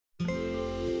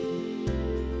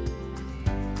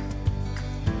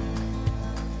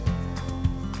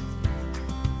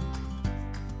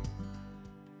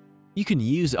You can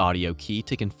use AudioKey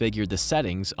to configure the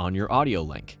settings on your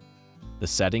AudioLink. The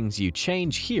settings you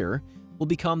change here will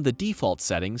become the default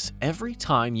settings every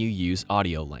time you use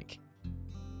AudioLink.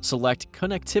 Select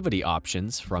Connectivity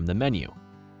options from the menu.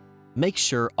 Make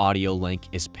sure AudioLink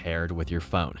is paired with your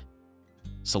phone.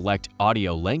 Select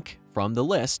AudioLink from the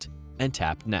list and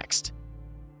tap Next.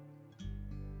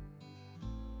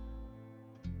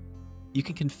 You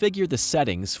can configure the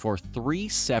settings for 3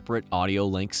 separate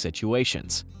AudioLink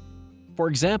situations. For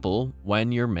example,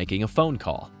 when you're making a phone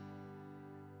call.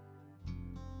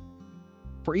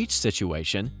 For each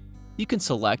situation, you can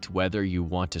select whether you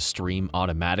want to stream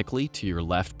automatically to your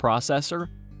left processor,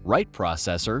 right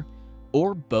processor,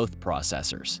 or both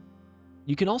processors.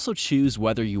 You can also choose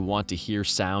whether you want to hear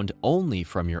sound only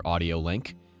from your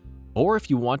AudioLink, or if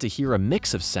you want to hear a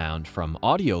mix of sound from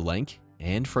AudioLink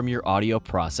and from your audio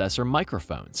processor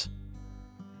microphones.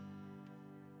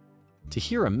 To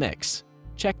hear a mix,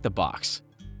 check the box.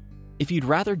 If you'd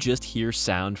rather just hear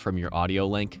sound from your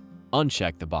AudioLink,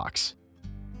 uncheck the box.